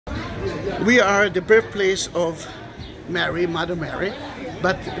We are the birthplace of Mary, Mother Mary,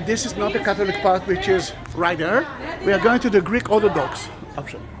 but this is not the Catholic part, which is right there. We are going to the Greek Orthodox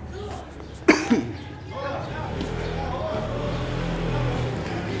option.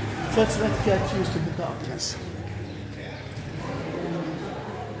 First, let's get used to the darkness.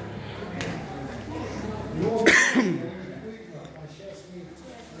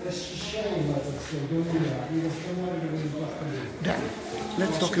 Then,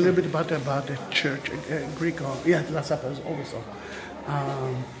 let's talk a little bit about the church, Greek, the Last Supper is always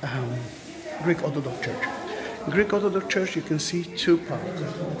Greek Orthodox Church. Greek Orthodox Church, you can see two parts.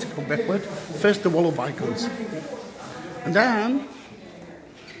 Let's go backward. First, the wall of icons, and then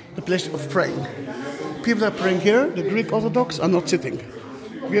the place of praying. People are praying here. The Greek Orthodox are not sitting.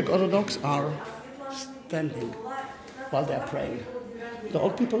 Greek Orthodox are standing while they are praying. The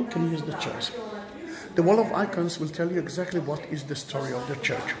old people can use the chairs. The wall of icons will tell you exactly what is the story of the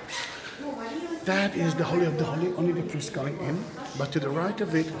church. That is the Holy of the Holy, only the priest going in. But to the right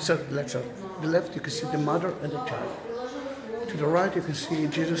of it, so the left you can see the mother and the child. To the right you can see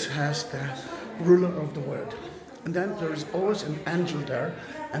Jesus has the ruler of the world. And then there is always an angel there,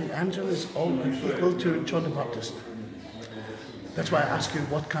 and the angel is always equal to John the Baptist. That's why I ask you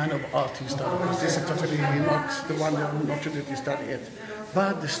what kind of art you study, because this is totally not the one that I'm not sure that you study it.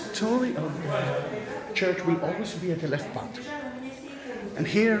 But the story of the church will always be at the left part. And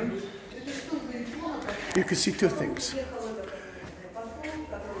here you can see two things.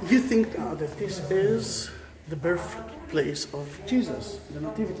 You think now that this is the birthplace of Jesus, the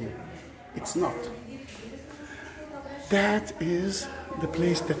Nativity. It's not. That is the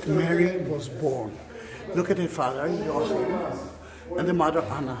place that Mary was born. Look at her father, Joachim, and the mother,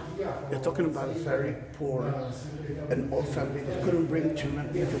 Anna. They're talking about a very poor and old family that couldn't bring children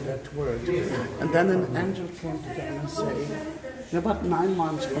into that world. And then an angel came to them and said, in about 9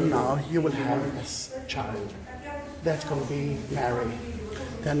 months from now, you will have a child. That's going to be Mary.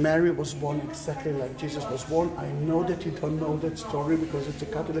 Then Mary was born exactly like Jesus was born. I know that you don't know that story because it's a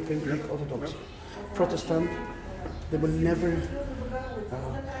Catholic and Greek Orthodox. Protestant, they will never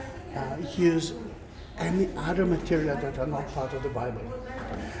use any other material that are not part of the Bible.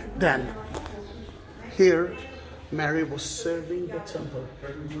 Then, here, Mary was serving the temple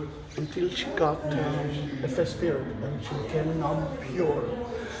until she got the first period and she became now pure.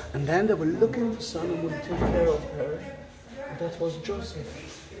 And then they were looking for someone who would take care of her. That was Joseph.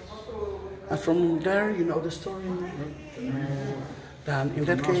 And from there, you know the story. Then in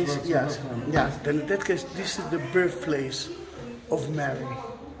that case, yes. Then in that case, this is the birthplace of Mary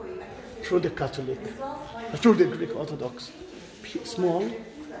through the Catholic, through the Greek Orthodox, small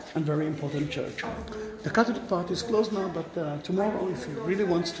and very important church. The Catholic part is closed now, but tomorrow, if you really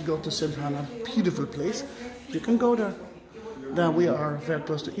want to go to St. Hannah, beautiful place, you can go there. Then we are very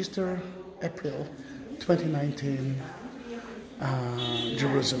close to Easter, April 2019,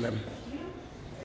 Jerusalem.